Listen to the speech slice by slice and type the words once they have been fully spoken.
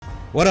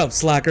What up,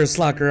 Slacker?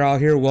 Slacker out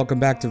here. Welcome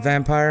back to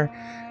Vampire.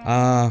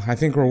 I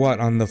think we're what,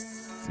 on the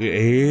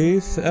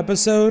 8th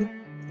episode?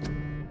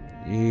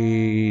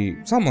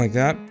 Something like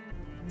that.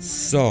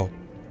 So,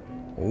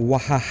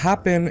 what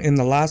happened in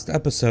the last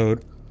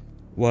episode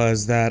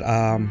was that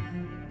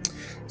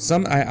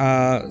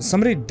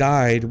somebody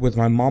died with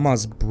my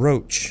mama's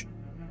brooch.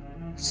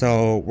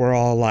 So we're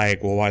all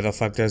like, well, why the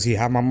fuck does he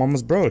have my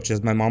mama's brooch?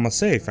 Is my mama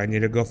safe? I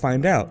need to go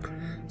find out.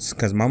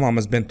 Because my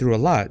mama's been through a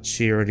lot.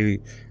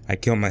 I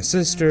killed my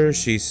sister.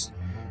 She's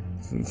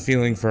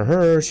feeling for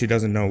her. She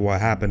doesn't know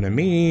what happened to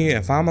me,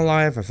 if I'm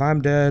alive, if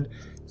I'm dead.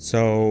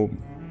 So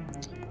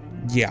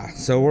yeah,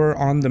 so we're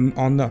on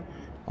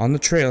the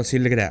trail. See,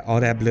 look at that,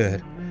 all that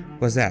blood.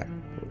 What's that?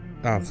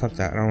 Oh, fuck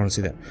that. I don't want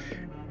to see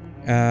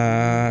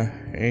that.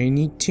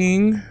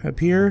 Anything up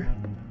here?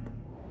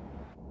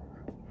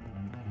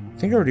 I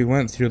think I already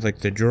went through like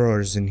the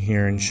drawers in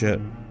here and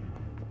shit.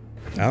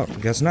 Oh,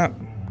 guess not.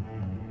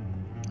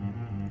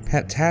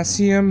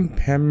 Potassium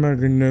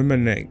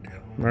permanganate.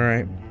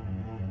 Alright.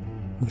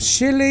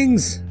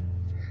 Shillings!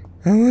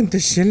 I want the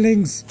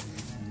shillings!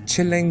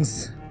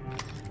 Chillings.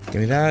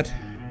 Give me that.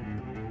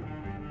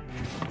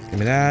 Give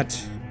me that.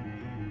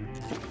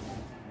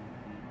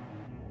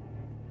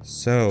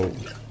 So,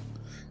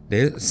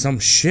 there's some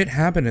shit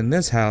happened in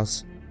this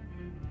house.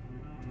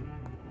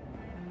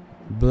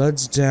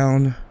 Blood's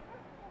down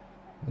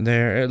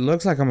there. It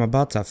looks like I'm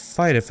about to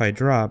fight if I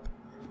drop.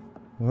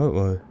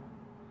 What?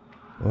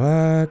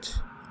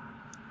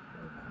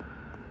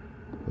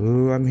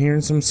 Ooh, I'm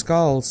hearing some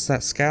skulls.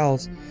 That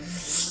scowls.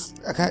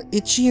 I got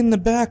itchy in the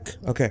back.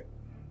 Okay.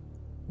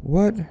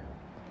 What?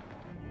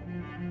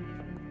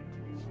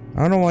 I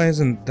don't know why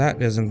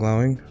that isn't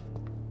glowing.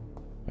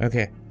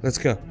 Okay, let's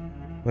go.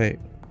 Wait.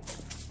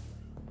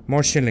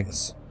 More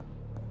shillings.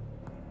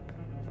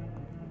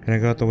 Can I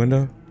go out the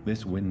window?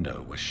 This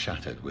window was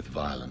shattered with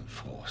violent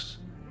force.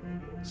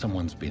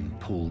 Someone's been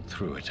pulled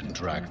through it and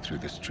dragged through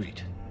the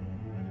street.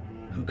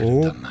 Who could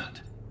have done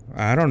that?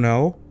 I don't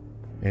know.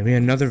 Maybe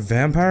another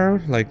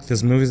vampire? Like,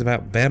 this movie's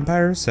about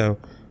vampires, so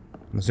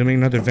I'm assuming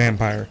another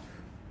vampire.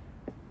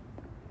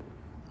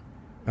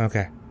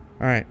 Okay.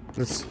 Alright,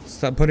 let's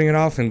stop putting it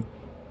off and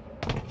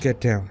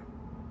get down.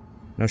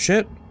 No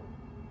shit?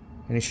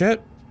 Any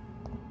shit?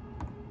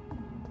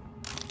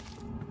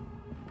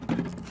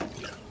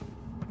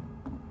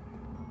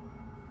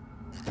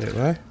 Wait,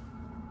 what?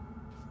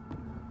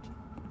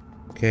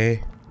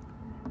 Okay.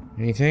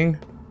 Anything?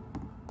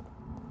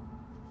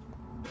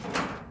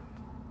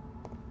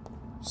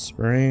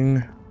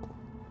 Spring.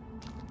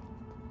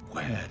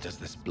 Where does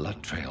this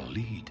blood trail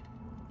lead?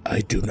 I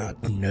do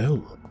not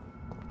know.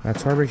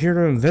 That's why we're here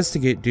to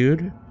investigate,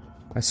 dude.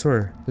 I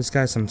swear, this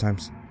guy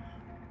sometimes.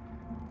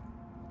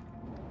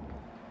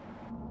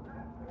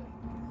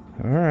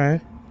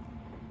 Alright.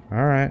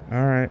 Alright,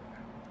 alright.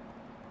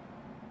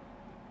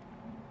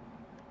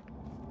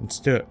 Let's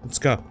do it. Let's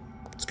go.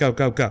 Let's go,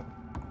 go, go.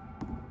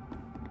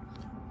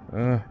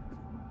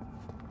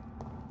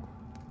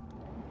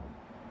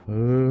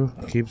 Ooh,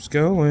 keeps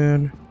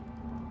going.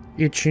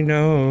 Itchy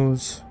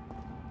nose.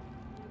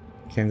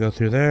 Can't go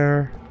through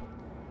there.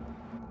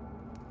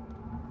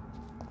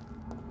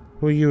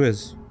 Who you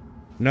is?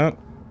 Nope.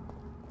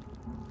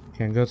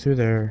 Can't go through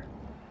there.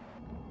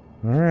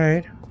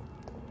 Alright.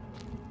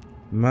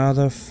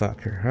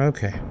 Motherfucker.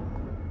 Okay.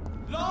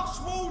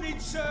 Last warning,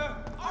 sir.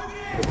 Over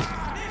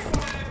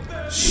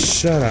there.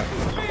 Shut up.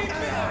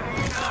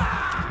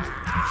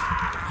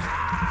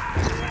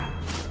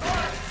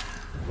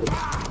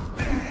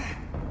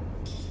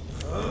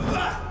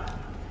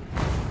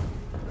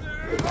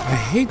 I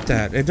hate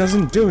that. It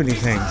doesn't do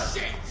anything.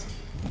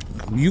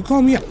 You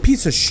call me a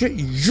piece of shit?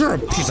 You're a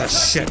piece of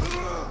shit.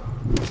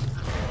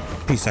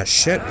 Piece of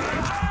shit.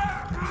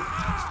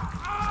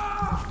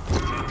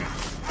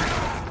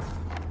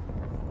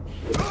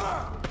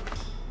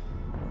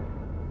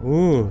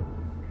 Ooh.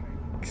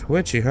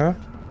 Twitchy, huh?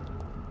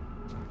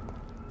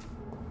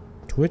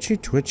 Twitchy,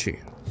 twitchy.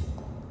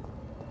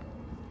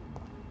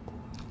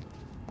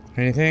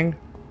 Anything?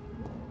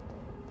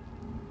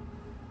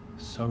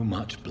 So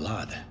much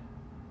blood.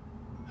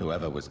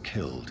 Whoever was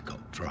killed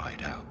got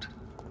dried out.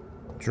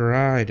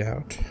 Dried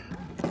out.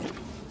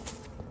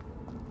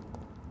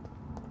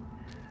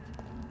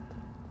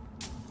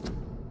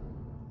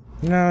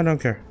 No, I don't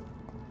care.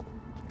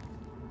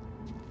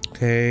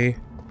 Okay.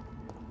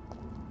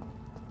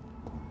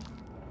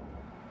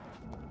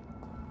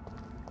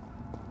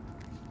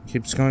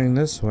 Keeps going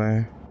this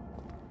way.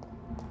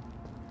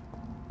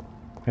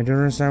 I don't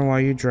understand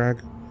why you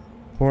drag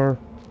poor.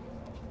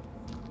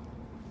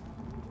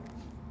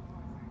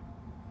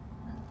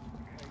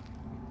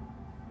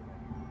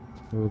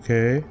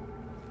 Okay.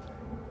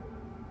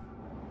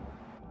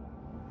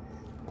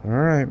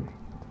 Alright.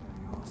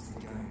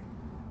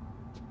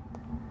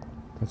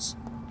 Let's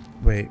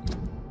wait.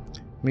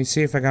 Let me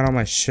see if I got all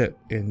my shit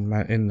in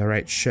the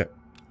right shit.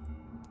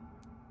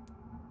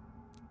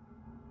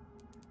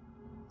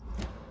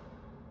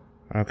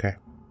 Okay.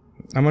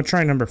 I'm gonna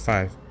try number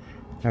 5.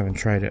 I haven't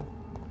tried it.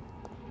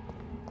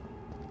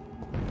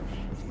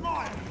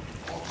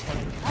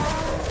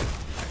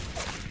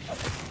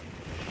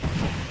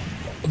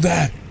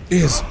 That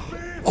is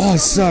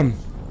awesome.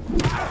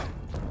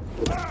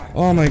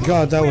 Oh my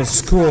god, that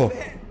was cool.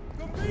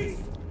 The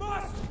beast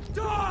must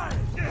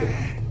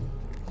die!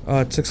 Oh,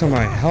 it took some of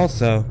my health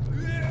though.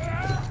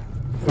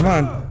 Come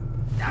on.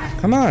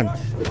 Come on.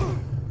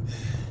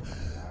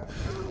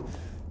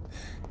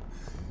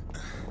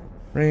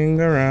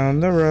 Ring around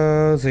the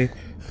rosy,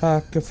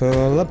 pocket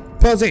full of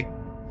pussy.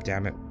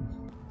 Damn it.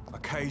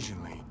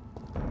 Occasionally.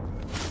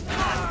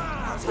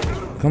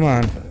 Come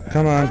on.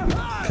 Come on.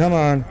 Come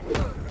on.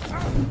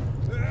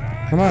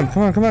 Come on,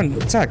 come on, come on.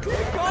 Attack.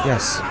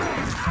 Yes.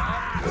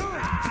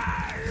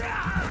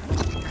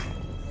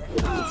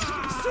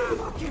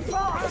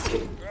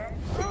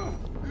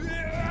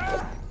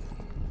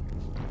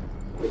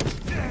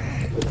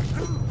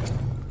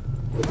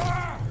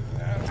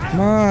 Come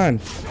on.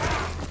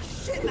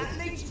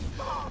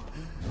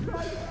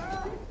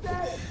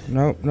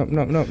 Nope, nope,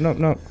 nope, nope, nope,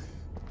 nope.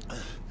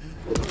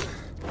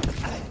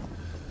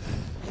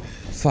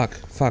 Fuck,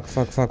 fuck,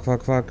 fuck, fuck,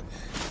 fuck, fuck.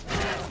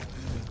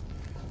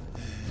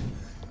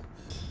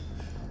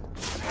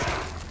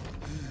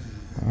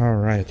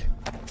 Alright.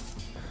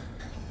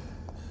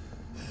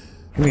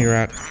 Give me your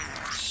rat.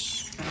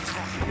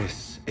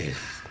 This is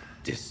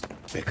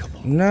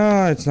despicable.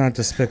 No, it's not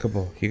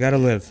despicable. You gotta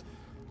live.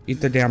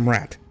 Eat the damn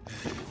rat.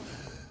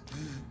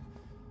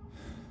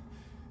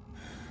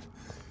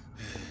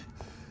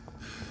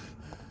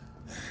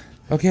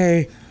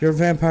 Okay, you're a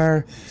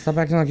vampire. Stop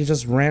acting like you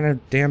just ran a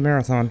damn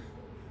marathon.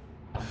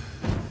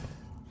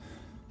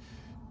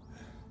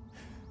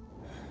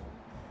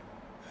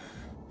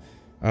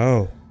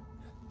 Oh.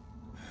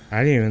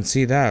 I didn't even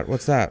see that.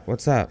 What's that?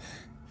 What's that?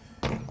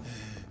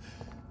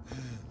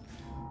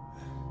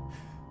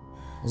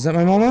 Is that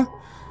my mama?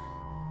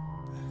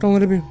 Don't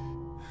let it be.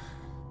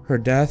 Her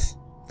death.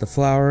 The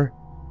flower.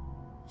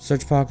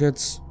 Search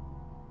pockets.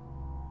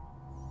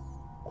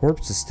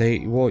 Corpse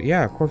estate. Well,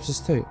 yeah, corpse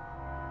estate.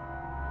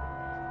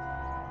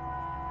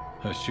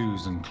 Her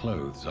shoes and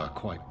clothes are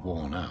quite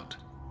worn out.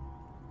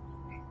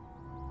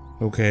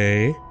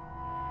 Okay.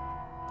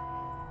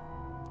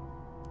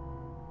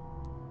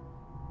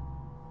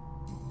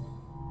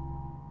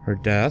 Her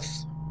death.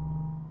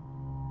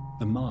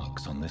 The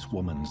marks on this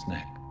woman's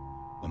neck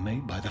were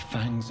made by the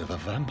fangs of a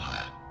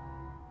vampire.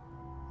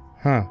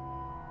 Huh.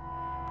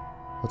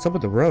 What's up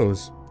with the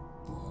rose?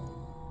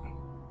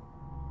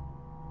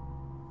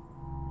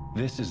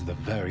 This is the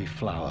very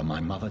flower my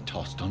mother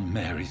tossed on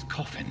Mary's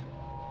coffin.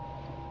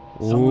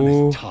 Ooh. Someone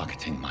is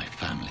targeting my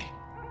family.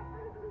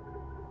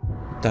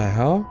 What the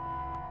hell?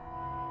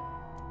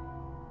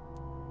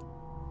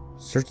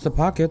 Search the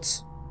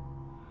pockets.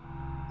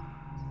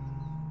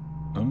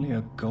 Only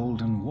a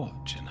golden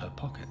watch in her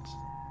pockets.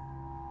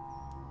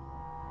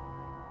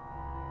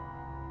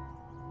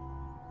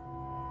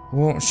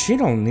 Well, she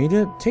don't need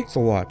it. Take the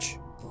watch.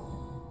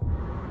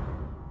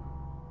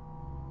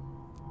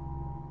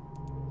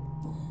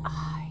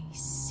 I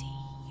see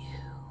you.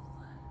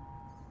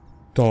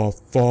 The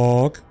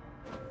fuck?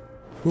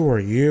 Who are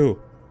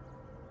you?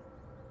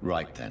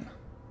 Right then.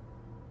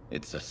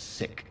 It's a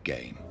sick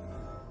game.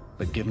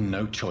 But given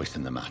no choice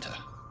in the matter,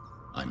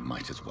 I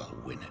might as well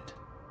win it.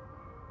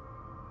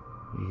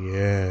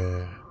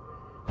 Yeah.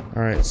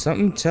 Alright,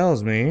 something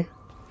tells me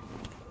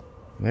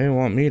they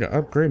want me to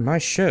upgrade my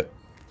shit.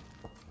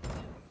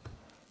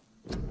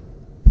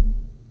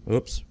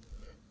 Oops.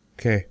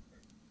 Okay.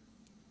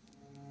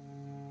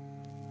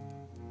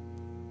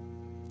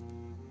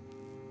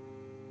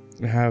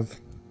 I have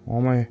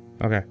all my...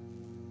 Okay.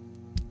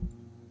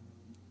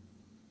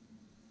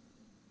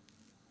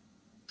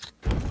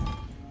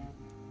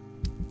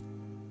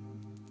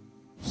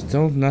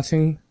 Still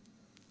nothing.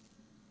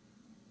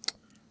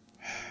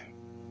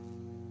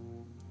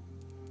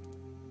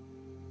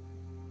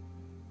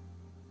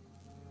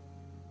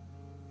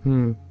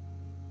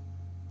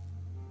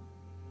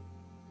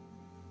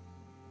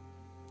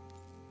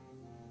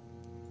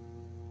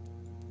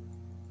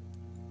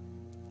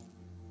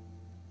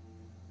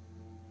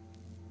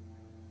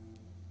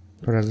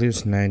 But I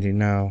lose 90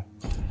 now.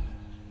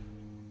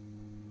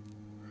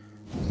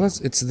 Plus,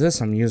 it's this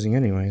I'm using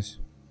anyways.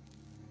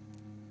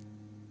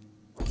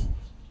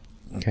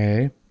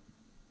 Okay.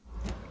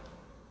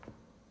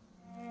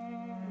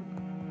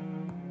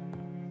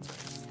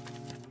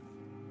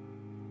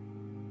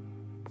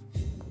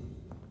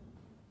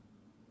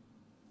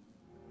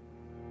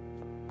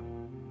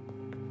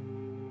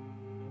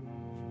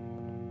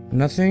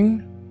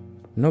 Nothing?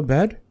 No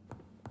bed?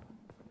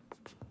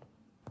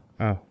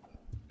 Oh.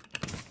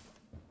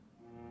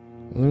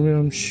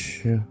 Aluminum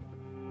shoe.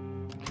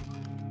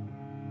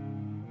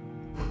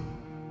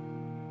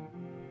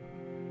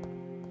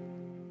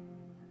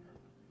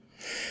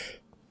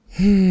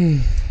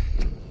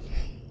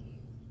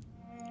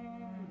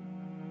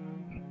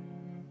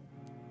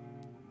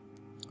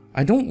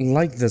 I don't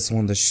like this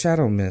one, the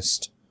shadow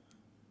mist.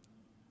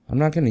 I'm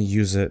not gonna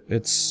use it.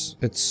 It's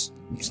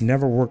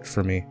never worked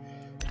for me.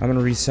 I'm gonna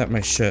reset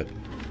my shit.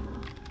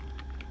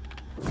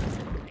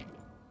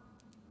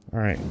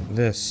 Alright,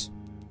 this.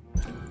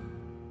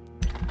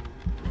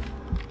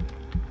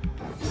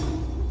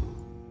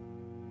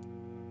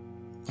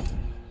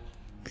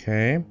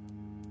 Okay.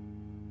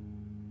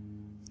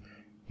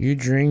 You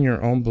drain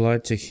your own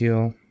blood to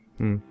heal.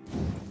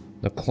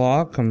 The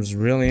claw comes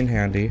really in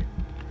handy.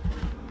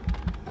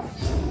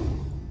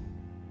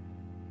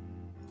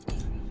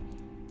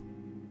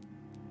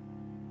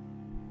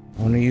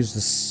 I want to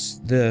use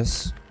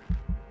this.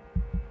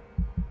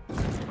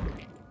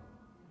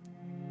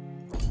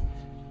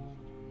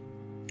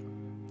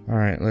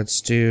 Alright, let's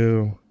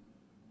do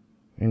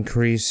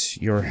increase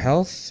your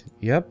health.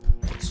 Yep,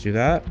 let's do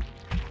that.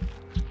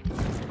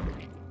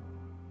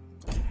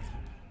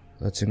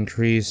 Let's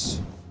increase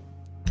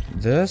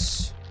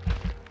this.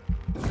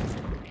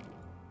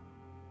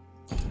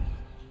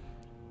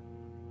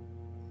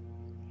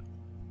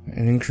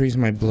 And increase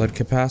my blood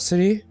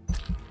capacity.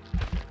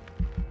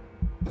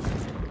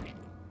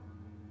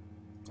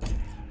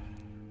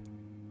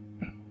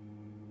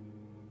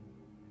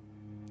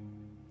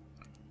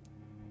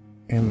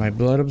 And my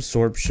blood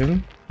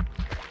absorption.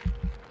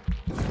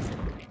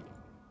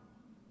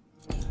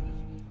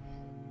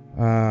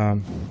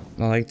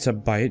 I like to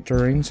bite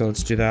during, so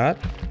let's do that.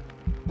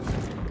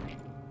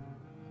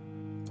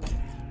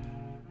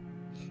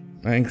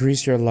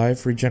 Increase your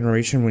life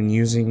regeneration when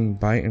using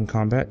bite in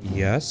combat.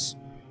 Yes.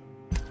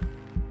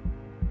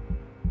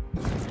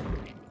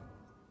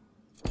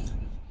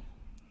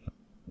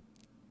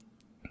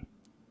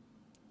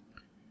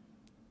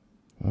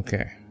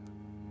 Okay.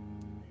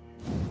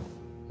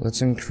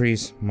 Let's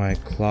increase my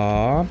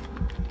claw.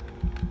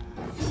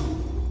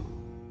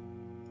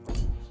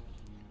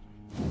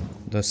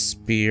 The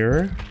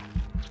spear.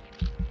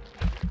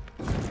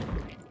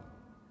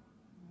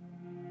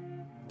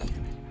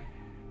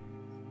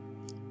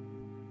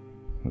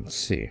 Let's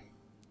see.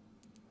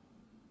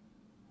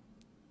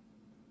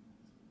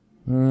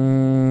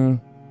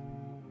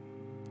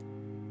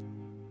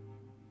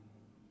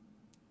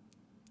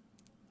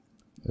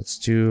 Let's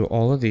do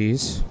all of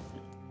these.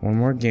 One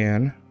more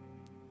again.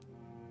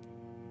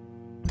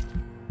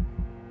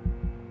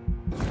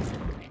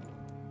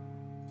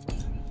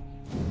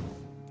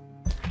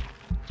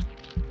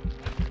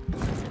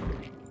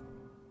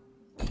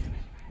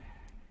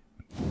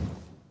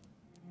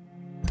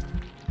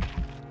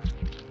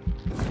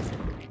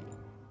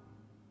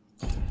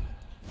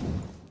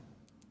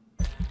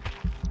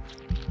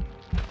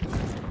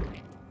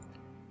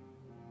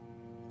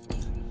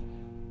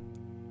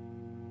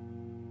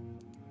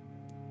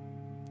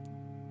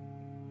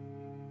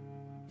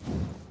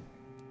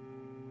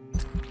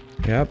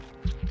 Yep.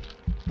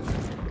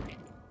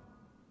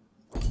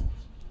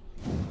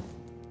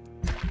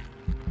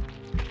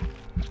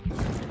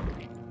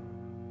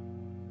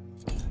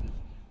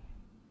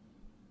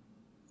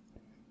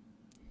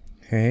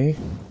 Okay.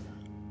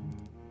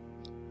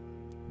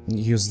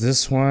 Use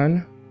this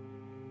one.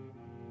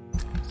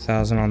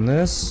 1,000 on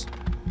this.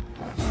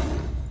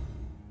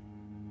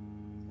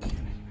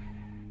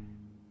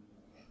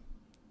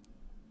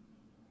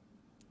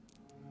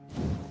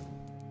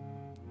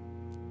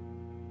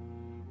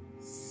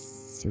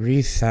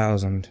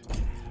 $3,000.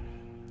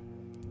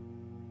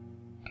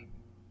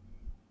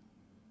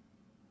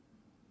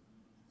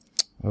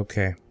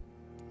 Okay.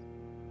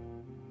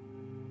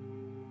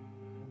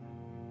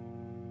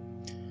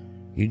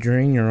 You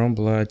drain your own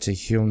blood to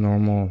heal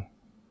normal.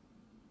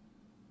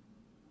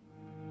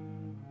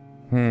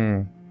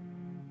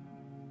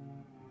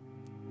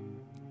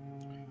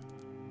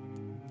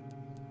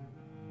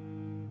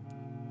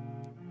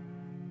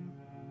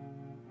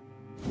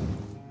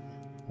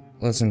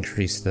 Let's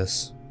increase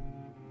this.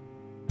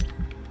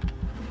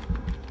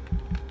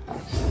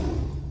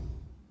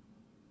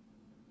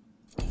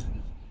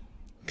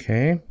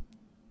 Okay.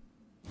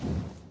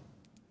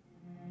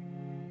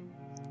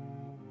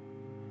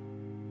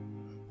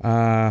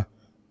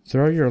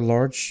 Throw your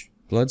large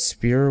blood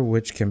spear,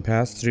 which can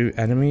pass through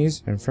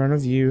enemies in front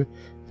of you.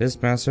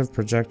 This massive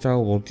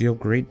projectile will deal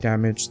great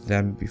damage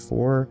than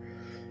before.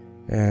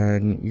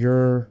 And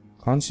your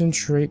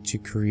concentrate to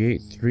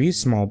create 3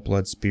 small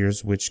blood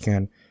spears, which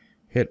can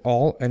hit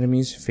all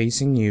enemies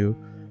facing you,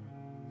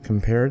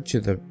 compared to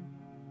the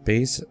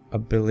base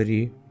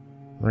ability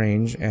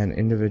range and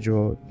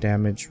individual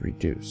damage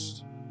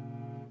reduced.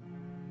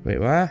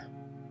 Wait, what?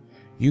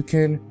 You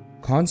can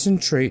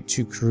concentrate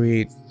to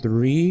create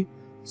 3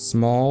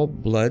 small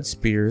blood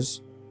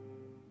spears,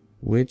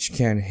 which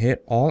can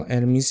hit all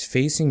enemies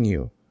facing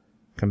you,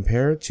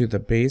 compared to the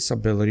base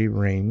ability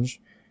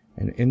range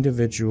and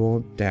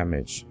individual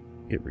damage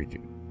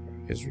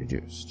is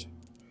reduced.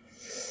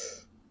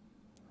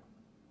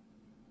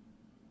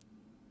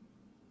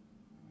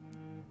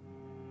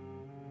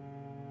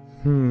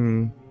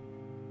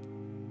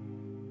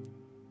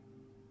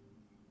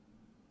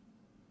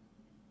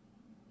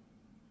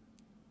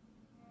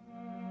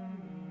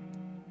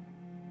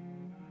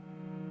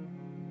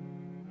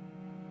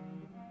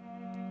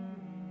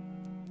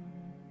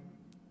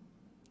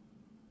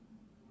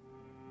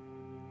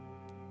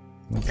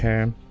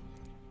 Okay.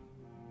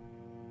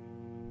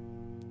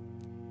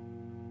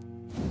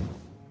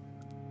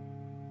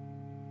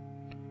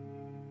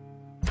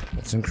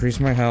 Let's increase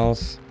my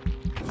health.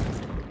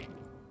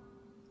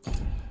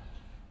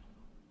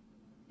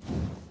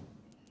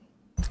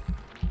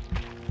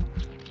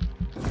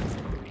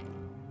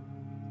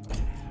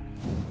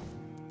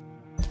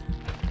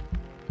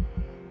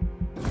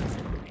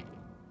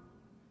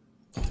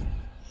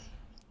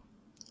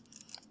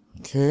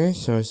 Okay,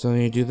 so I still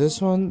need to do this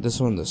one,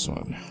 this one, this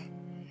one.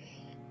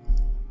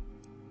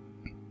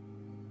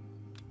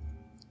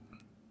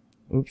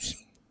 Oops.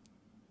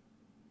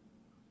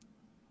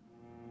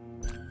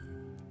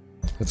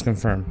 Let's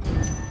confirm.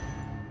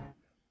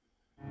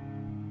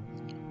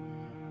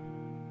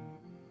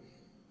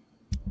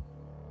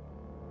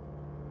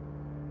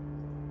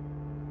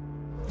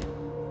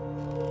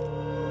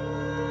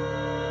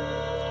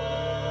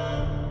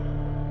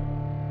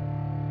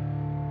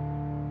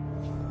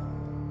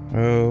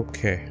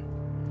 Okay.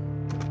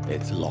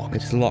 It's locked.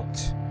 It's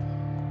locked.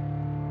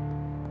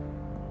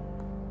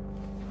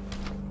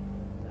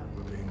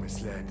 We're being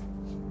misled.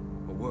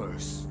 Or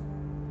worse,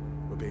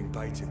 we're being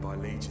baited by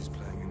leeches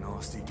playing a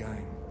nasty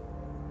game.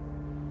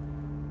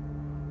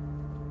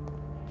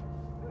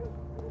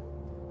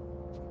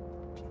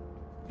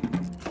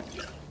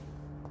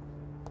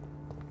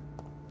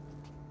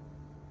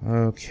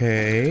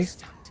 Okay.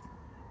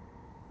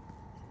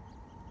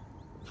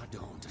 I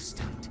don't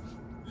understand.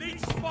 Leech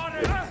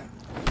spotted!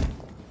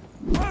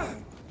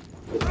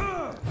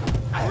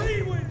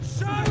 Rewind,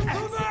 show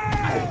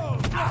prevail!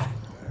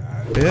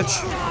 Bitch.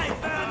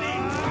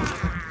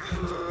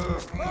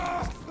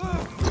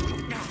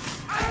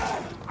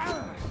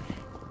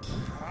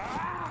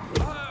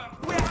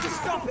 We have to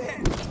stop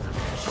it!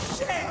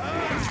 Shit!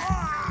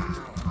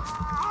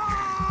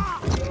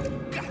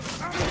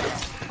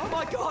 Oh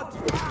my god!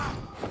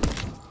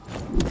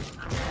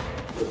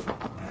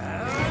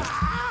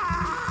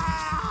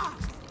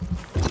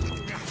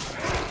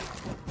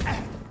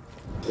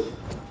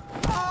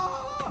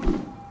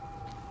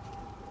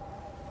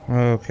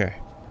 Okay.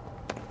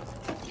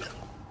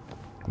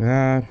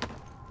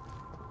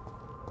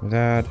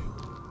 That.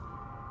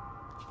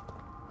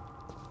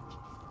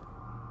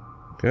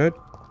 Good?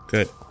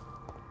 Good.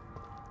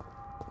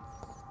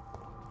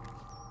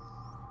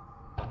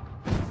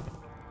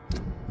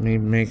 Let me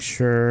make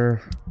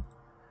sure.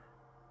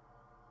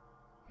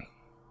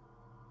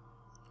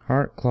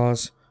 Heart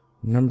clause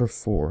number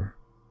 4.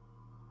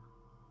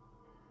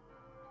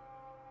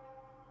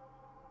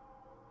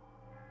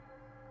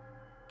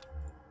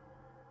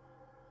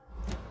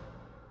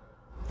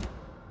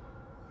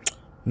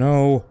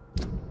 No.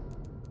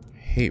 I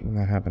hate when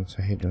that happens.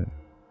 I hate doing it.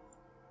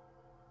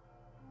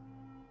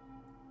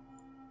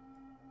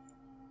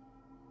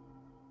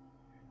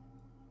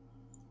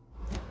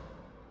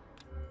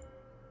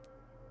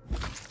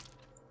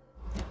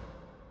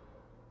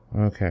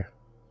 Okay.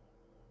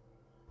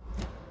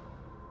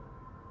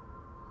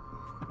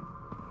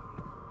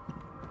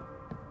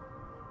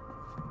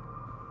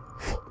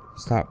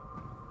 Stop.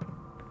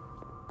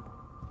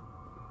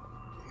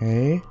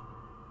 Okay.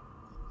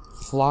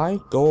 Fly,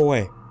 go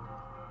away.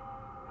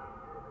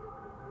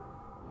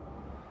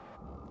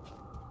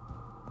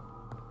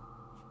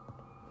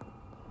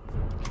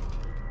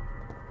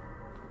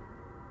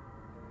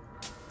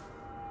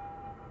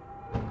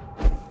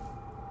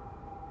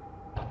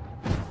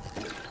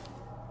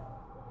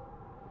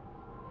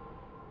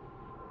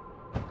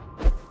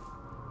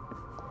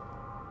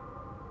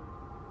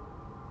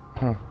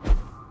 Huh.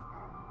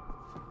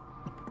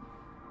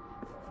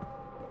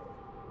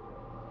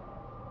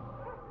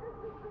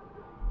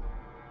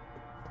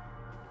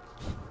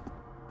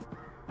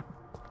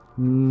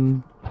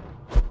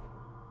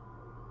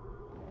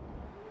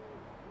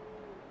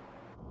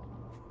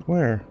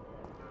 Where?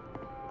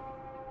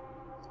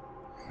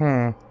 Huh.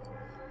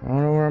 I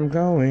don't know where I'm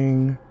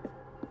going.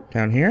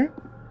 Down here?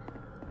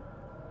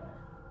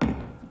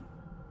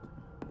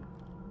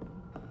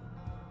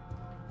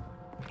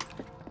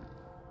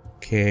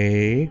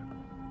 Okay.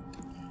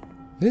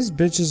 This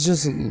bitch is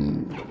just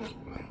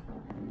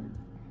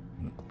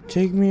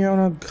take me on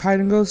a hide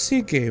and go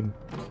seek game.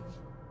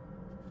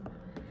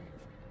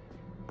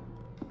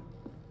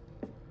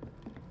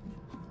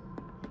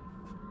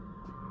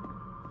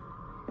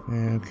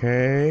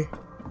 Okay.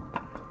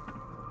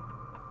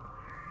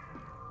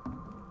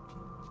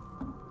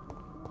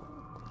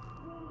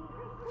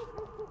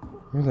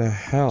 Where the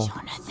hell?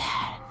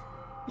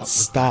 Jonathan.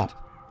 Stop.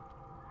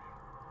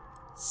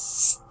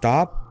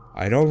 Stop.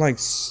 I don't like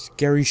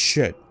scary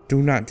shit.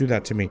 Do not do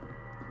that to me.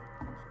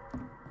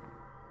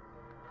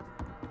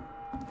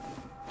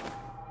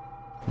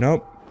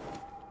 Nope.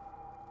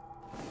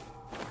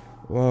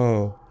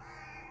 Whoa.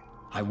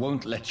 I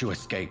won't let you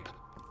escape.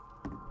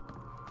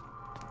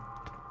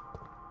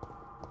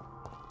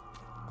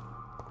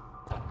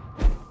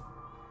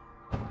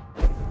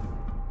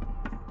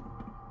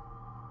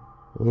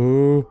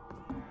 Ooh.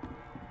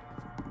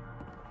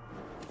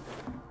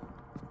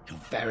 You're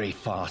very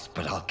fast,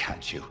 but I'll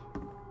catch you.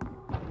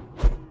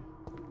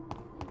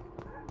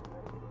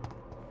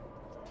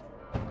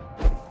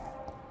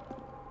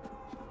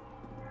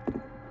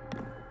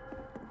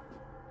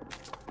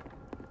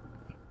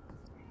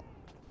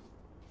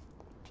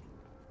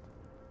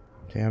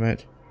 Damn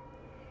it.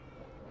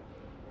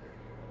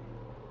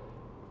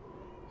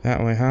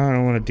 That way, huh? I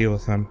don't want to deal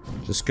with them.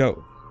 Just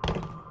go.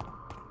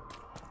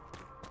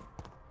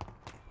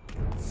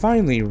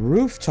 Finally,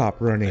 rooftop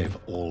running. They've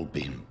all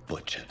been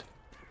butchered.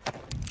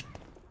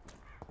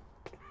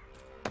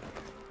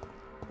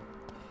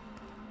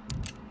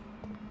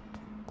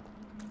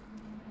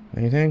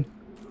 Anything?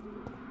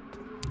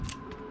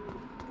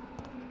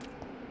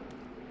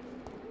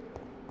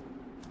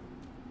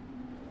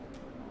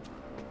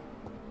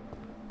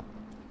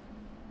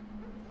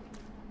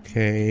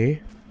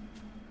 Okay.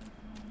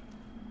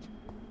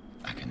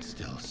 I can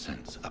still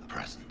sense a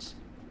presence.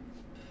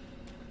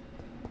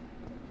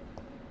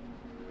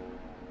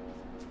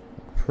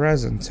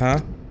 Presents,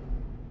 huh?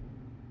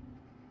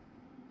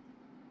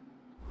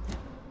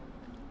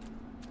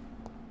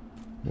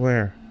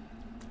 Where?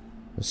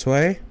 This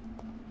way?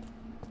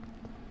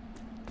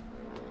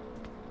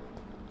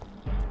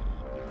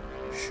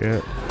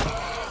 Shit.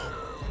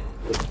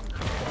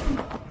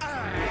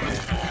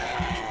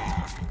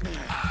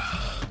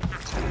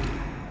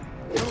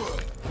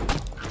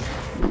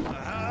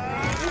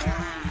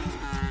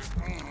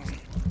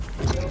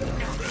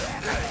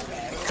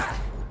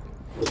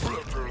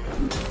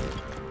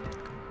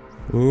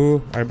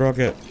 Ooh, I broke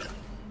it.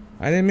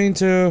 I didn't mean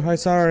to. I'm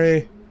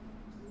sorry.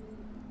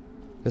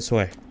 This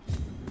way.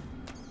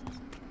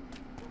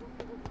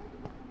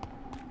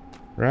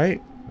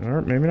 Right?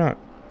 Or maybe not.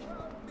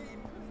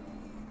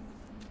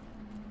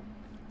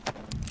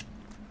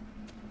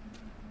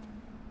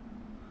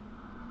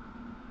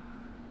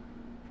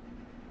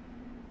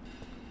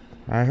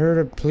 I heard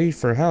a plea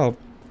for help.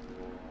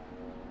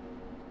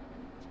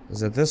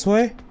 Is it this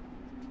way?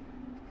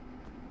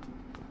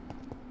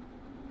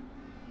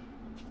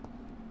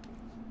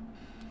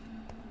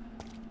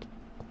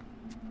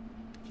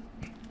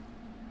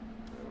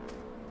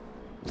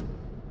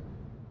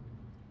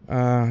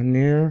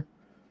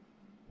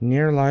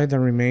 Near lie the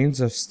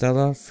remains of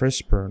Stella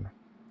Fishburne.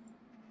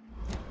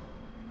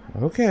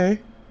 Okay.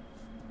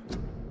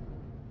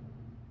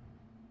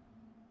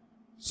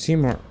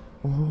 Seymour.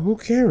 Who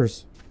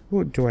cares?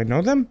 Who, do I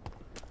know them?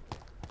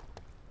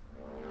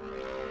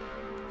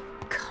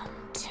 Come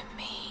to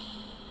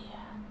me.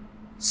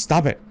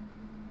 Stop it.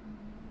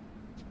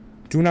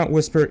 Do not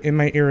whisper in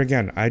my ear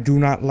again. I do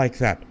not like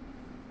that.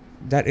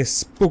 That is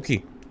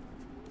spooky.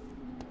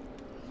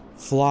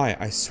 Fly,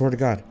 I swear to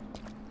God.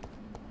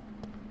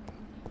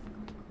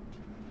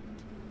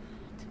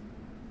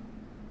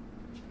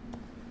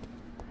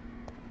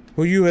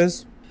 Who you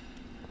is?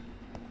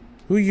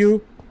 Who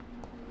you?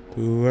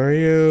 Who are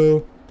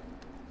you?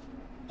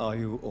 Are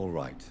you all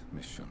right,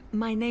 Miss Shun?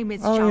 My name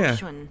is Oh, Xiao yeah.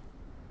 Shun.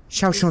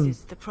 Xiaoshun. This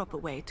is the proper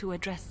way to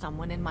address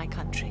someone in my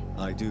country.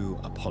 I do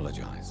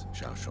apologize,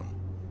 Xiao Shun.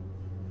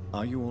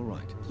 Are you all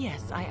right?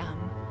 Yes, I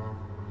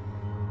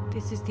am.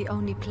 This is the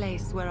only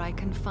place where I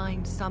can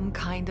find some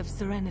kind of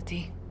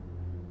serenity.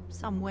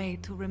 Some way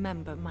to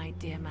remember my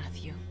dear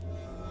Matthew.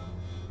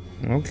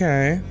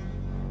 Okay.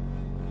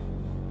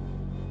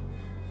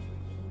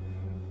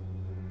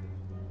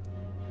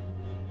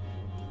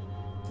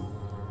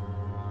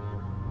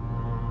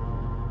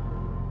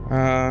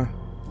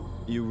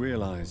 You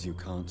realize you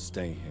can't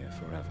stay here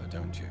forever,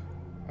 don't you?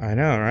 I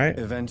know, right?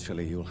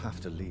 Eventually, you'll have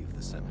to leave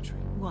the cemetery.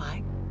 Why?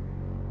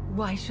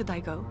 Why should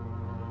I go?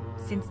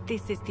 Since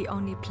this is the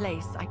only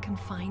place I can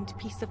find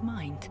peace of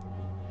mind.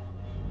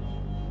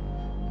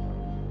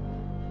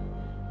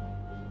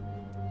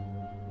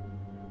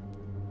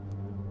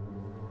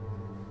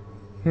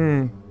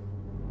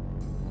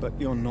 But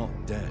you're not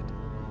dead.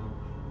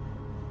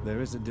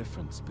 There is a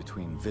difference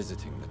between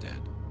visiting the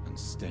dead and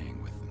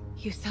staying with them.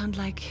 You sound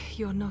like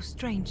you're no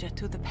stranger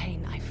to the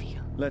pain I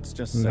feel. Let's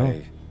just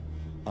say,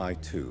 I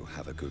too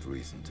have a good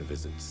reason to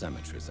visit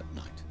cemeteries at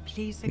night.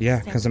 Please accept Yeah,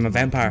 'cause I'm a my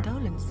vampire.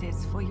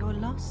 condolences for your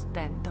loss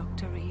then,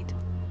 Dr. Reed.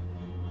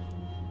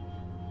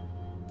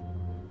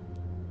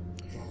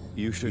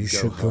 You should, You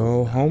should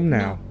go home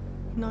now.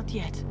 No, not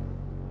yet.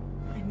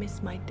 I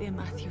miss my dear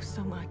Matthew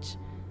so much,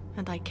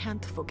 and I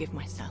can't forgive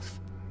myself.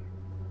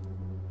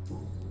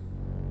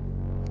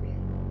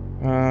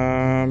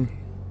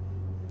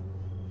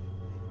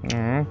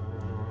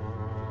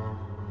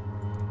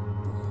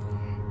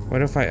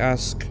 What if I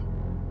ask?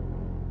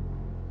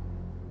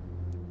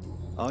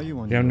 Are you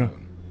on Yeah, your no.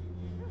 own?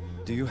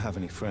 Do you have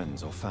any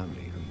friends or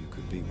family who you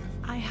could be with?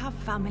 I have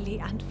family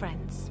and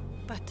friends,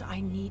 but I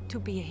need to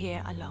be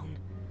here alone.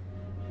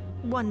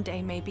 One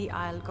day maybe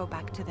I'll go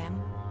back to them,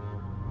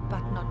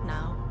 but not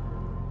now.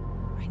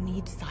 I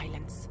need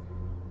silence,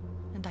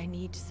 and I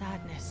need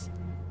sadness.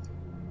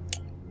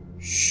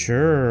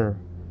 Sure.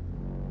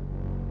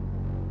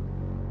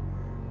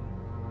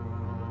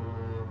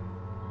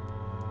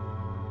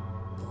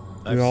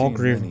 I've all seen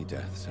grieve. many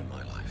deaths in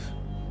my life,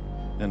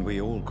 and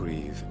we all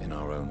grieve in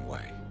our own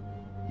way.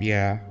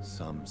 Yeah.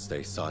 Some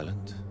stay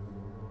silent,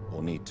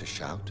 or need to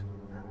shout.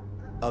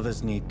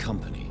 Others need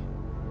company,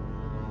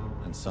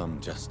 and some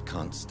just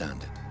can't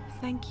stand it.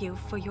 Thank you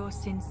for your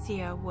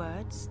sincere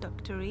words,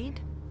 Dr. Reed.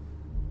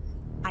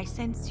 I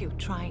sense you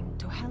trying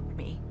to help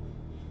me,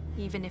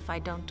 even if I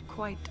don't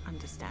quite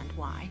understand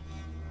why.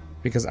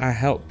 Because I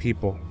help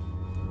people.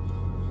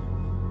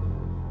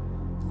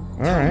 Tell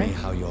me Alright.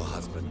 how your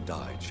husband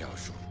died, Xiao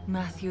Shun.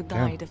 Matthew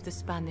died of the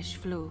Spanish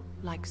flu,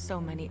 like so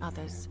many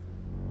others.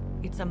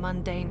 It's a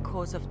mundane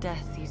cause of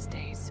death these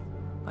days,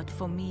 but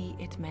for me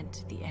it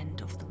meant the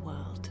end of the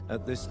world.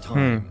 At this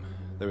time,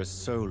 There is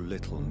so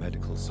little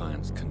medical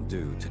science can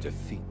do to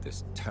defeat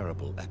this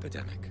terrible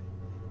epidemic.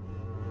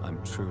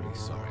 I'm truly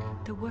sorry.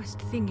 The worst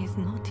thing is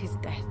not his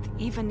death,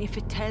 even if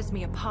it tears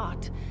me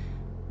apart.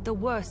 The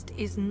worst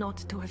is not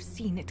to have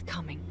seen it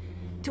coming,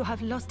 to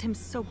have lost him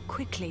so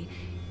quickly,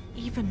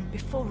 even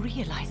before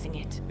realizing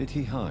it. Did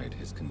he hide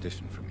his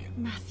condition from you?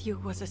 Matthew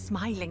was a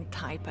smiling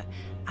type,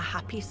 a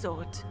happy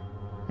sort.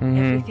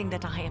 Everything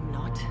that I am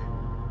not.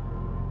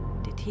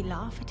 Did he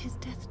laugh at his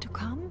death to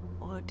come,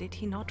 or did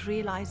he not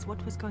realize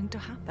what was going to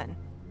happen?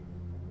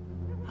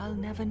 I'll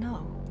never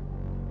know.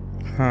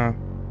 Huh.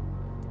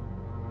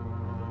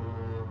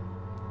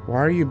 Why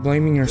are you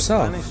blaming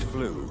yourself? The Spanish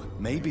flu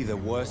may be the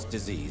worst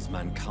disease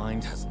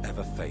mankind has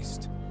ever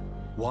faced.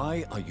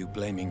 Why are you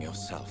blaming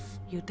yourself?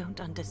 You don't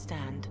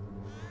understand.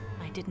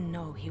 I didn't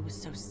know he was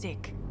so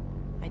sick.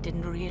 I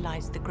didn't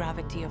realize the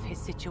gravity of his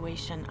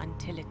situation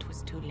until it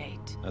was too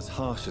late. As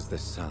harsh as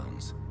this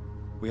sounds,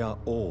 we are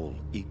all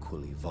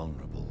equally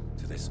vulnerable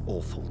to this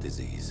awful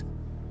disease.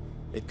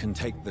 It can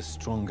take the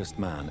strongest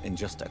man in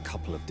just a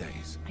couple of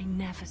days. I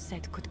never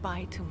said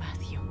goodbye to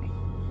Matthew.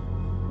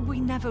 We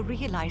never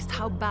realized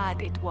how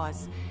bad it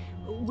was.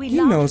 He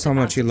knows how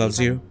much he loves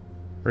you.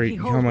 Or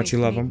how much you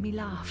love him. Me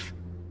laugh.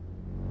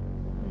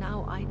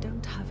 Now I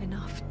don't have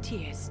enough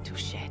tears to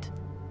shed.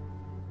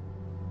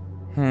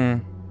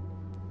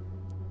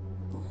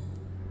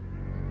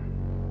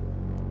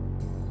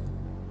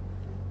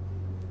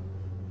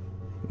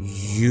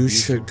 You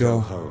should go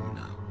home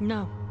now.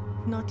 No,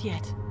 not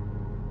yet.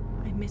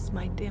 I miss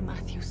my dear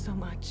Matthew so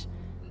much,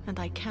 and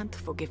I can't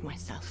forgive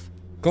myself.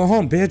 Go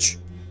home, bitch.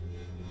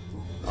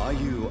 Are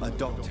you a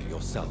doctor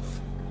yourself?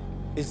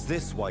 Is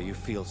this why you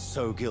feel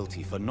so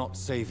guilty for not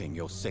saving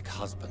your sick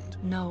husband?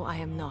 No, I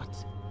am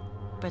not.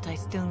 But I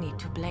still need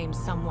to blame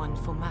someone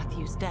for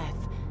Matthew's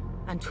death.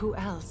 And who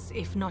else,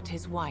 if not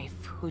his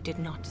wife, who did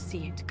not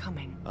see it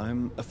coming?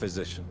 I'm a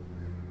physician,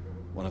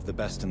 one of the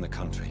best in the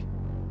country.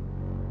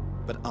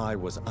 But I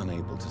was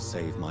unable to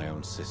save my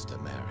own sister,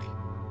 Mary.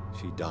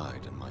 She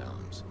died in my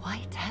arms.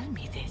 Why tell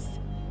me this?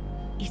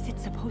 Is it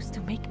supposed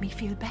to make me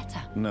feel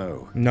better?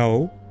 No.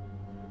 No.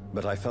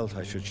 But I felt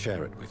I should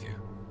share it with you,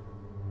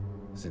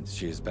 since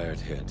she is buried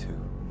here too.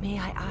 May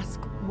I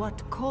ask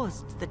what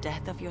caused the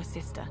death of your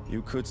sister?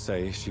 You could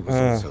say she was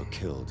also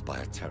killed by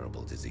a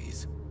terrible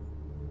disease.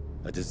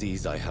 A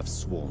disease I have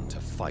sworn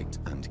to fight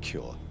and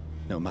cure,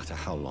 no matter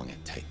how long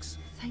it takes.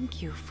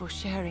 Thank you for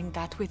sharing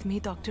that with me,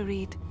 Dr.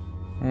 Reed.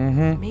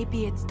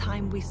 Maybe it's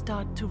time we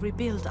start to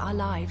rebuild our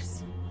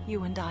lives,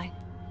 you and I.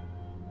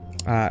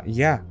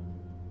 Yeah.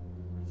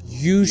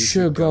 You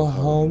should go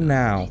home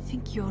now. I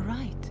think you're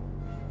right.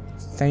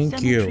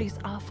 Thank you. Cemeteries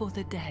are for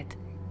the dead,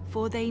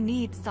 for they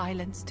need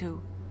silence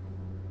too.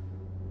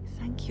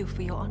 Thank you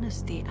for your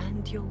honesty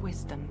and your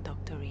wisdom,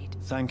 Dr. Reed.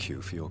 Thank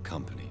you for your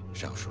company,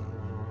 Xiaoshun.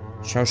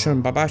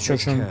 Xiaoshun, bye-bye, Take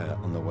Xiaoshun. care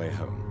on the way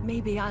home.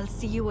 Maybe I'll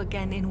see you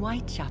again in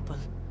Whitechapel.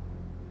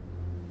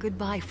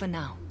 Goodbye for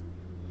now.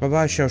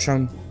 Bye-bye,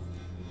 Xiaoshun.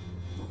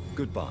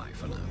 Goodbye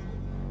for now.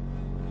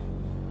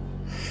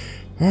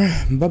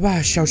 Bye-bye,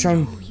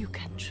 Xiaoshun. Oh, you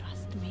can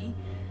trust me.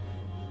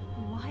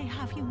 Why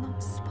have you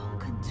not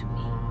spoken to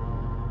me?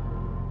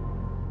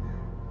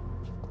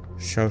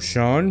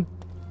 Xiaoshun.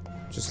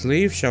 Just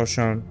leave,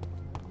 Xiaoshun.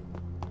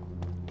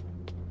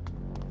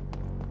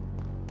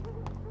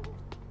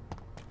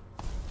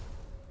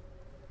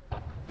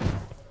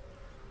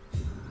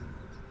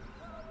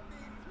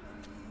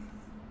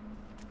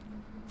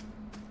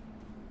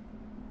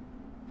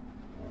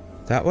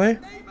 That way?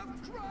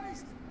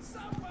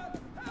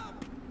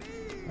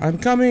 I'm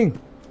coming!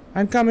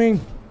 I'm coming!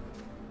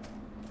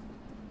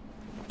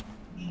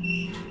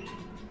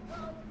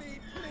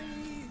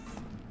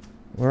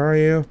 Where are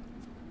you?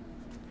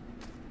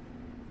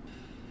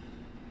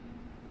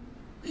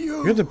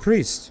 You're the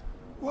priest.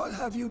 What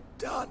have you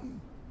done?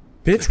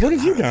 Bitch, what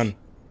have you done?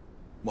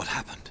 What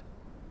happened?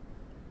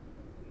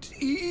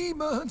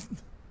 Demon!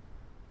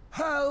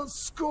 Hell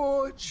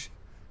scourge!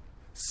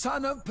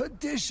 Son of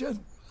perdition!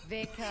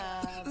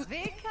 Vicar!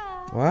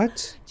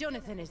 What?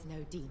 Jonathan is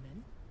no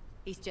demon.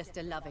 He's just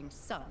a loving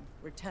son,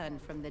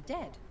 returned from the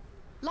dead.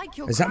 Like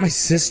your Is that my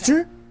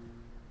sister?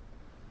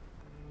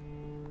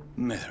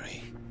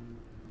 Mary.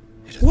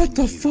 It has What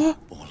been the you fuck?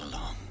 all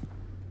along.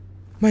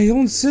 My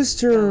own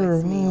sister.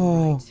 It's me, all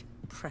Oh, right,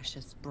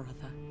 precious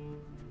brother.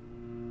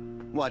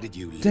 Why did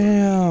you leave?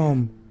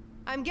 damn.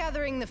 I'm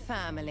gathering the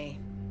family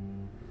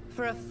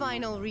for a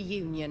final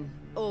reunion.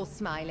 All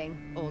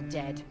smiling, all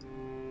dead.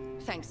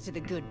 Thanks to the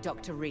good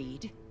Dr.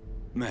 Reed.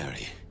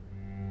 Mary.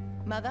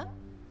 Mother,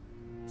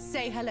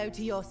 say hello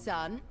to your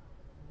son.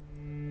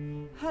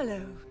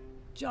 Hello,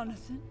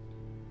 Jonathan.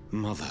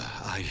 Mother,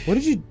 What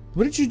did you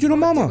do to What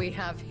Mama? do we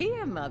have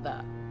here,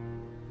 Mother?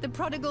 The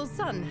prodigal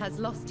son has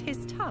lost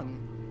his tongue.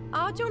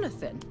 Our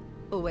Jonathan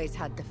always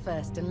had the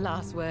first and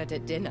last word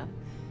at dinner.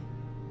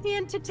 The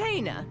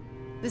entertainer,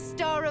 the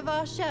star of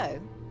our show.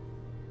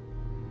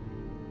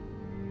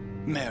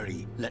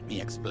 Mary, let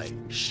me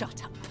explain.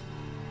 Shut up.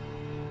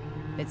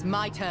 It's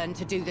my turn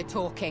to do the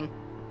talking.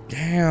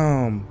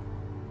 Damn.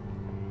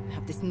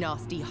 have this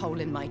nasty hole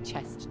in my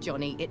chest,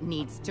 Johnny. It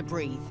needs to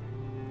breathe.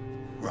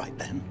 Right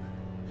then.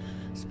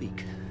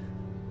 Speak.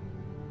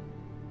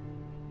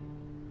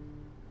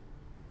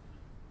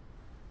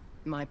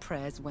 My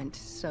prayers went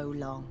so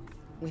long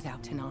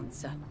without an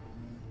answer.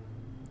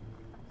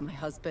 My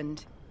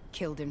husband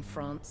killed in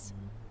France.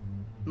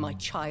 My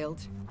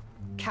child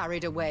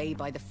carried away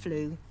by the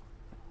flu.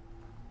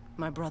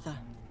 My brother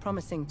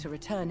promising to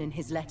return in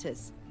his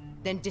letters,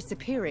 then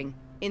disappearing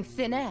in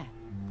thin air.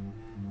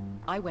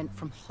 I went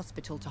from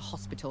hospital to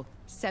hospital,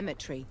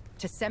 cemetery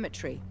to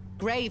cemetery,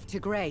 grave to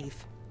grave.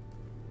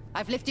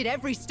 I've lifted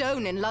every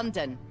stone in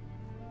London,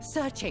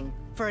 searching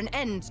for an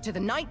end to the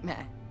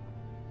nightmare.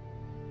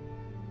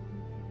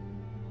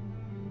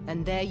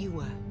 And there you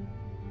were,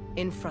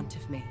 in front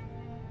of me,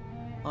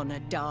 on a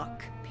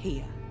dark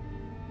pier.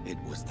 It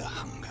was the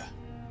hunger.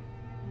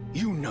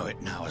 You know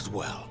it now as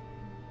well.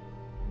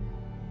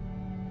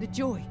 The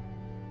joy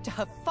to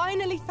have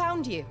finally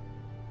found you.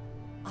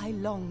 I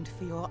longed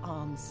for your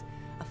arms,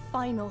 a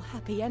final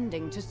happy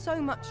ending to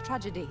so much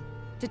tragedy,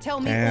 to tell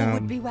me all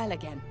would be well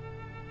again.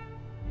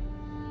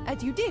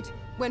 As you did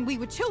when we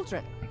were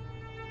children.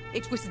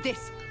 It was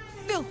this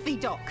filthy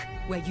dock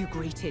where you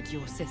greeted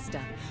your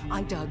sister.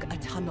 I dug a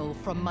tunnel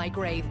from my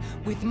grave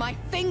with my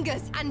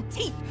fingers and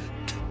teeth.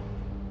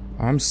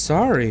 I'm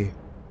sorry.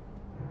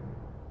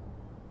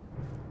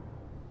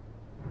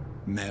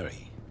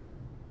 Mary.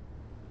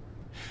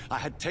 I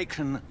had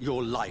taken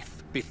your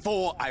life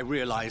before I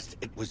realized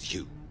it was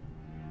you.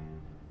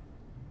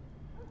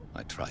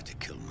 I tried to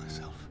kill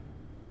myself.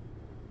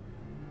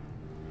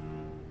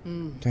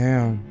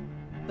 Damn.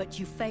 But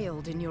you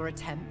failed in your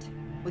attempt.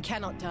 We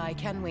cannot die,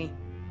 can we?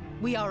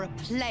 We are a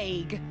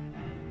plague.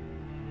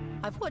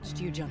 I've watched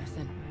you,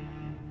 Jonathan.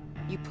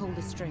 You pull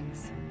the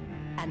strings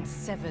and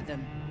sever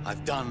them.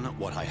 I've done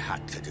what I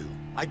had to do.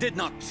 I did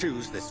not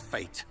choose this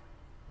fate.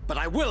 But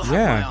I will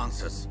have my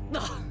answers.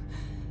 Ugh.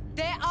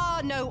 There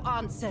are no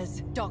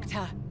answers,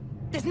 Doctor.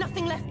 There's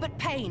nothing left but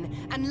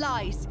pain and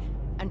lies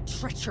and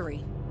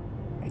treachery.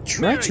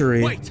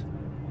 Treachery? Mary, wait!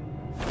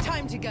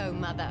 Time to go,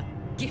 Mother.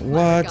 Give What?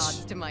 my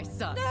regards to my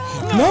son.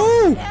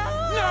 No!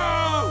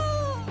 No!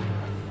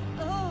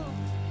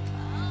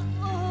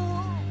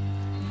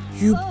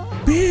 You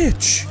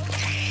bitch!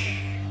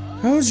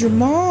 How's your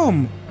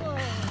mom?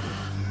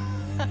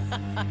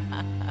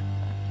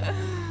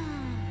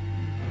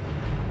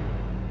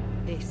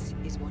 This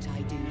is what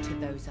I do to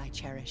those I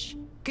cherish.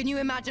 Can you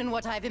imagine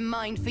what I have in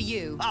mind for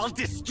you? I'll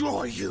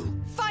destroy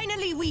you!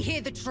 Finally, we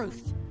hear the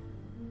truth.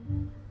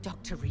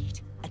 Dr.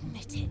 Reed,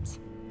 admit it.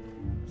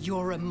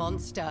 You're a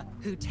monster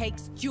who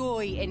takes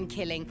joy in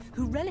killing,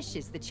 who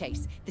relishes the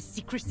chase, the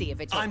secrecy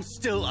of it all. I'm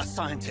still a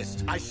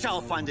scientist. I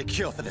shall find a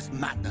cure for this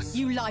madness.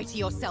 You lie to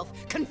yourself.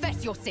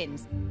 Confess your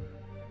sins.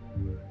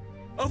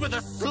 Over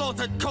the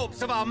slaughtered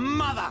corpse of our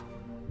mother!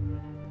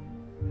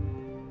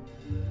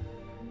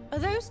 Are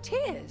those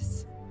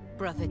tears,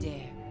 brother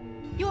dear?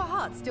 Your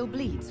heart still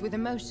bleeds with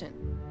emotion.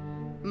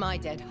 My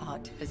dead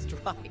heart has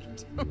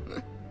dried.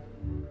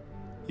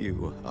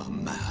 You are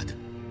mad.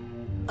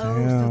 Oh,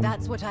 so Damn.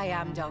 that's what I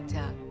am,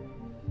 Doctor.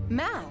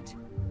 Mad?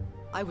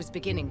 I was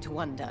beginning to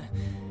wonder.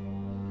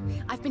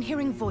 I've been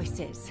hearing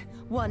voices,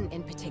 one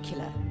in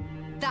particular.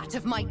 That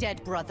of my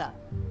dead brother.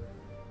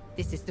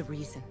 This is the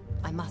reason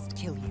I must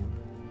kill you.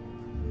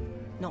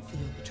 Not for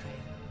your betrayal.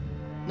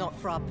 Not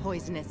for our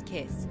poisonous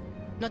kiss.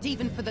 Not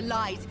even for the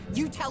lies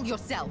you tell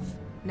yourself.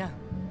 No.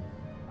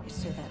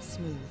 It's so that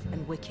smooth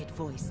and wicked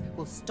voice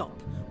will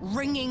stop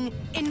ringing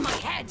in my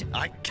head.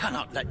 I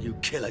cannot let you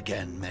kill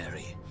again,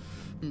 Mary.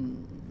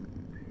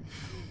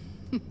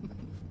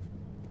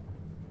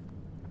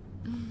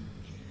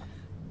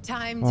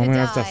 Time to I'm gonna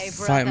die, have to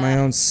brother. fight my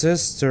own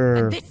sister.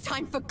 And this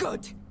time for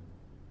good.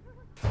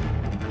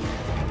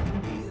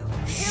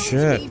 Killed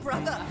Shit. me,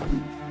 brother.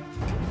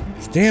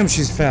 Damn,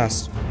 she's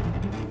fast.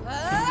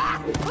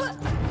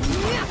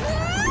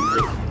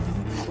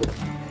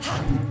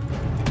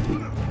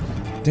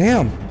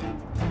 Damn.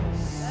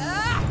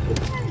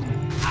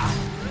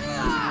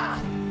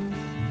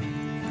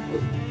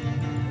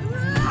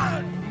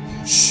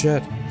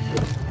 Shit.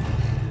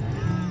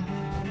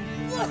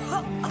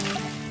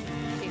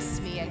 Kiss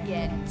me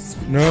again,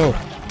 sweet No.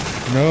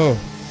 brother. No.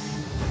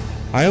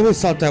 I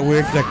always thought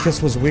that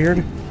kiss was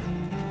weird.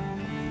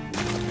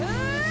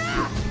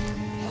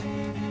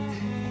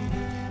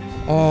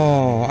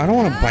 Oh, I don't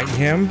want to bite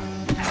him.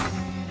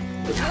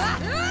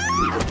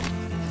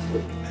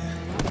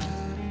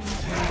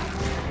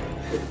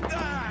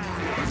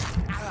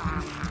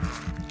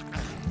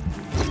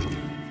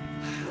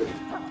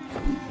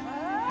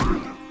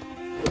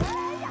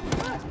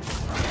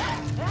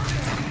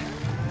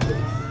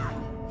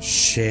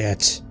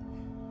 Shit.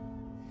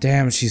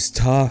 Damn, she's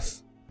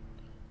tough.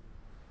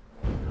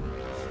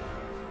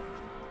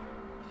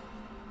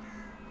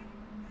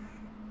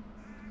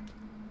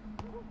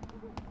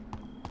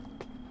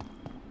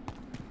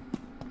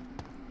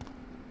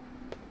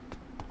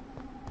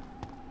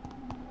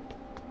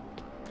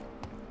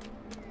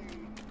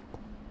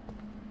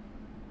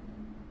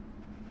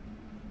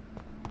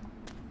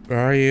 Where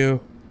are you?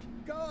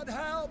 God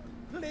help!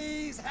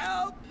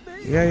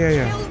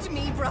 Yeah. Killed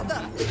me,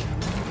 brother.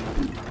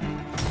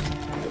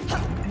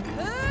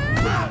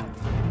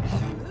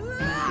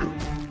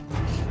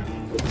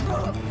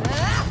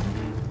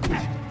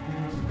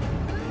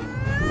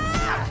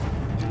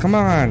 Come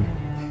on.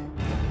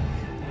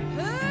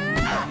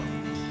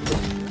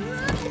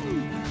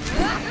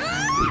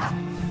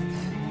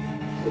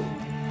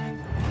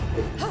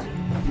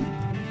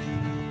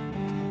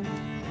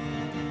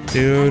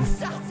 Dude.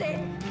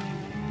 Assassin.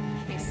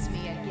 Kiss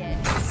me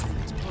again,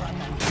 sweet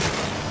brother.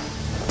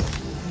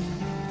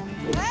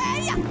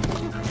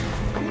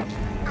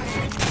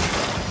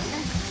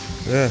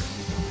 Ugh.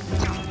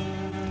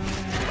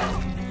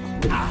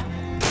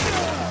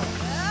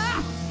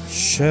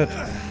 Shit.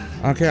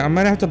 Okay, I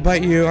might have to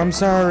bite you. I'm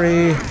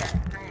sorry.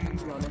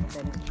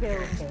 Jonathan,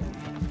 kill him.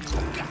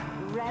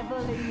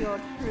 Revel in your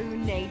true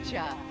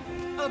nature.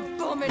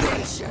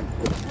 Abomination.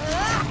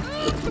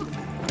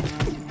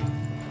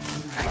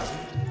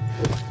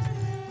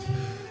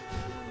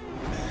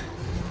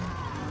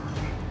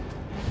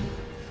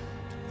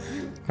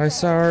 I'm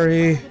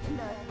sorry.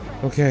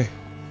 Okay.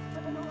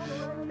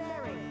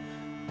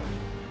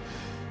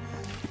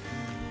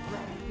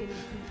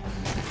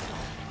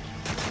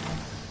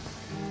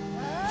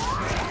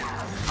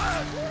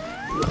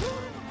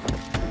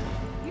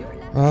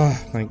 Oh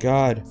my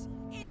god.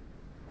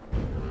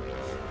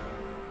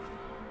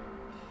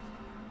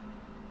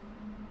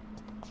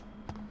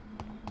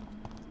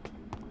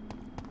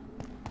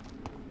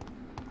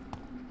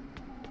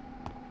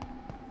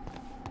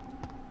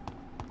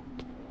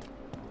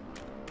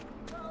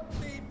 Help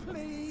me,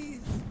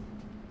 please.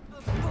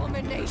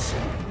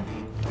 Abomination.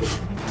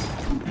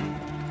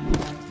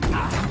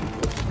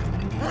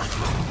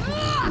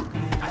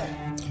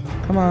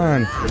 Come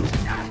on.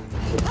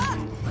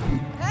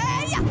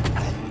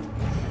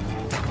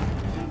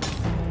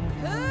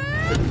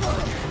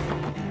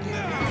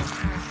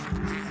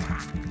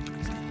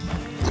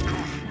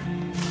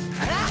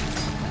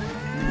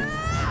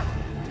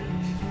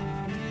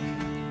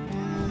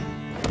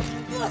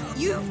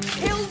 You've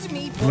killed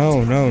me.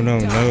 No.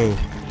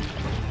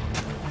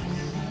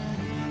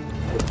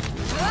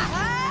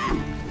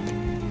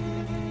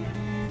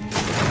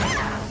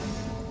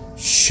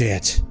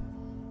 Shit.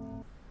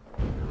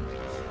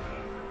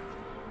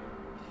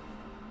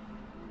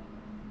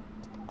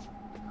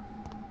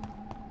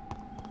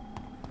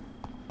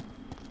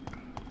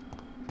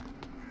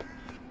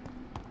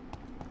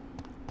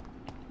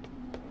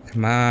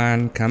 Come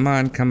on.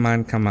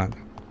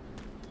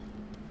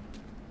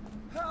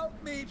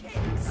 Help me,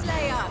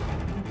 Slayer.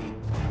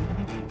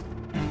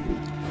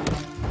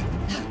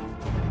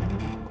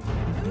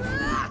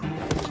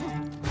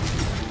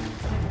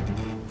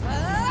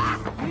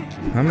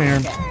 Come here.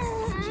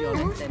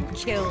 Jonathan,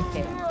 kill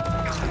him.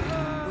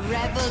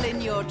 Revel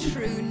in your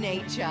true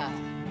nature.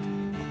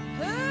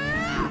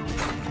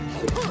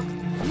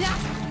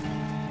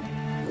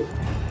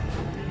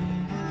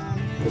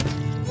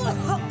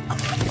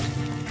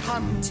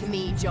 Come to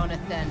me,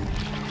 Jonathan.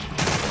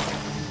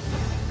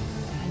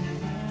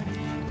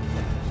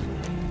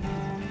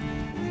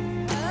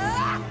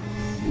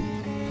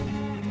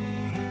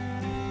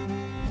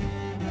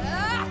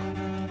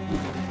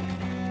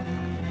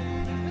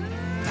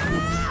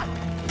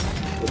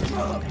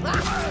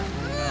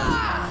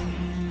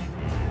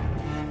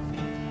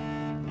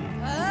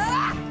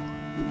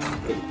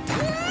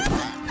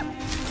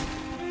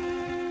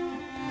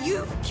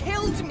 You've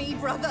killed me,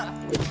 brother.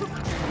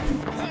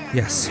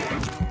 Yes.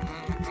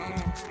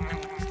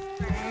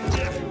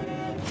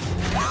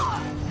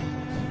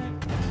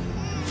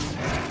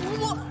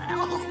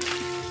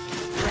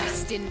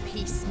 Rest in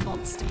peace,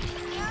 monster.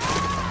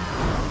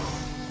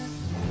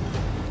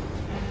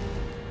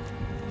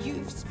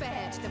 You've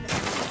spared the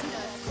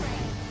prisoner's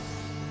grave,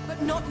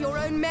 but not your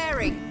own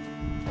Mary.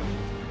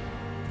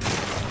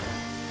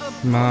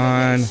 Come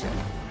on.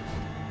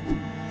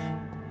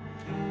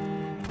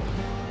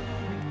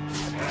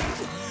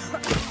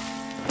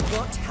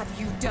 What have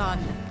you done?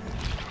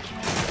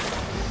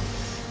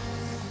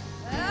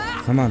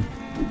 Come on.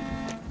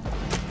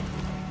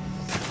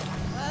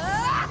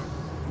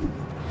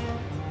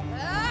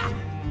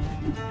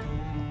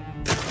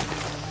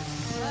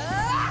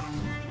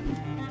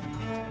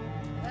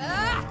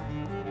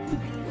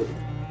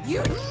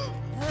 You.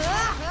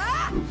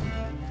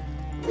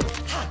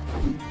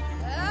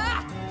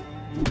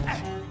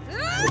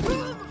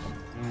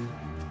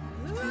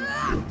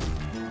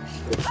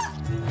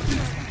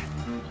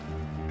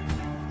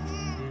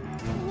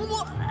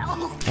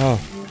 Oh.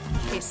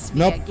 Kiss me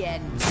Nope.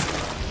 again.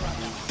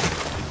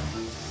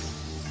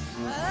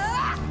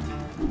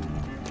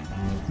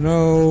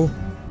 No.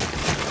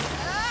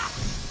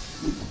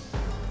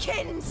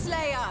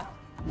 Kinslayer.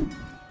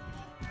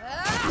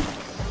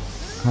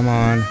 Come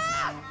on.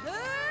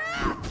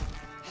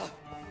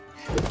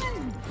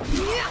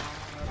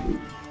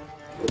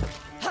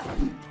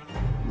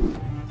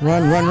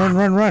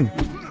 Run.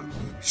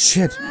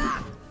 Shit.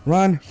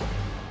 Run.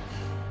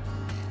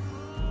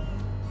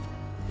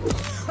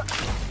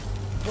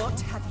 What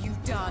have you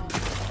done?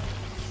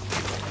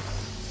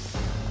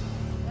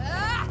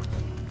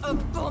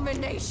 Abomination.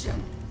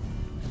 abomination.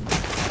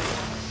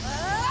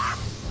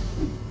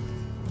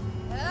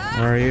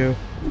 Where are you?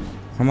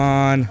 Come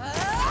on.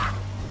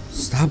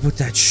 Stop with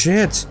that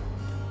shit.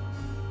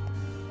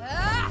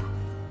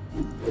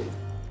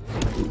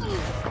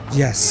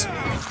 Yes.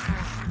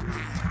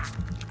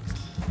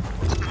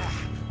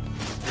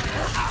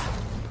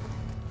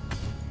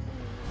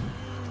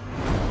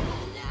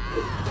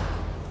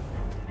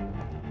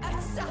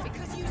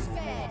 Because you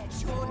spared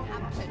Sean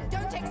Hampton,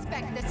 don't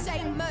expect the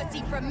same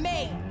mercy from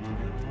me.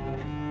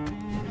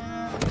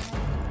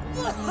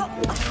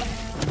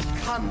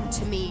 Come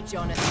to me,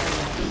 Jonathan.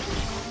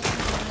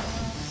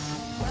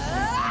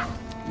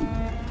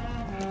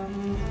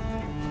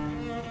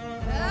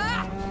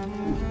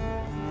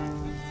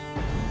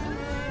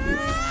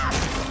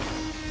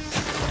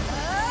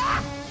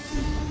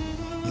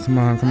 Come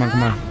on, come on,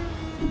 come on.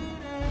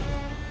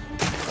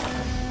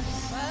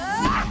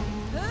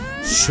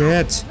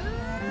 Shit.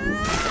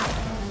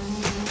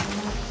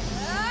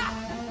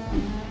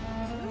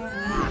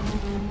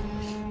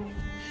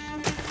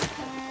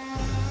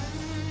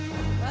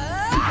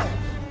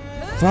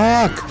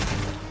 Fuck.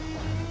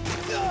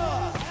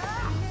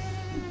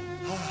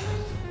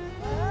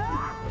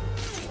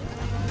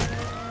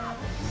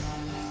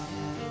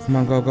 Come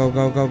on, go, go,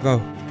 go, go,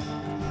 go.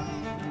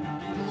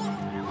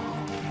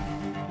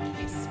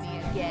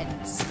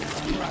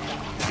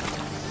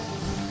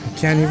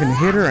 I can't even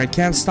hit her. I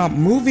can't stop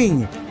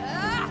moving.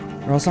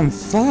 Or else I'm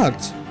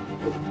fucked.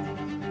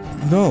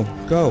 No,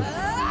 go.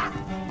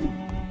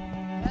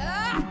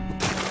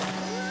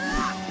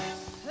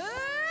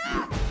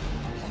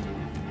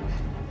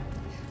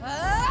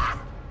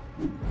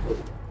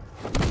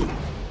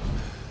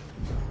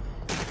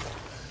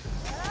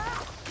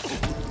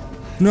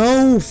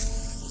 No,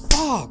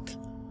 fuck.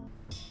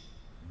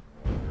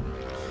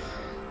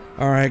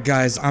 Alright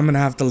guys, I'm gonna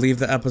have to leave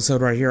the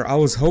episode right here. I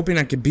was hoping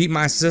I could beat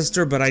my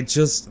sister, but I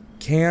just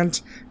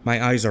can't.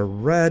 My eyes are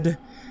red.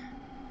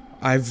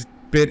 I've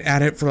been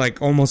at it for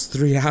like almost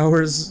 3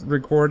 hours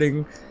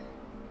recording.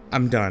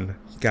 I'm done,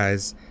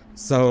 guys.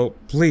 So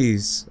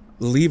please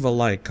leave a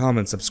like,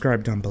 comment,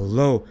 subscribe down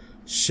below,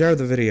 share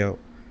the video,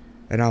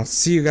 and I'll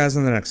see you guys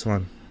in the next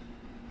one.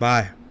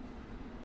 Bye.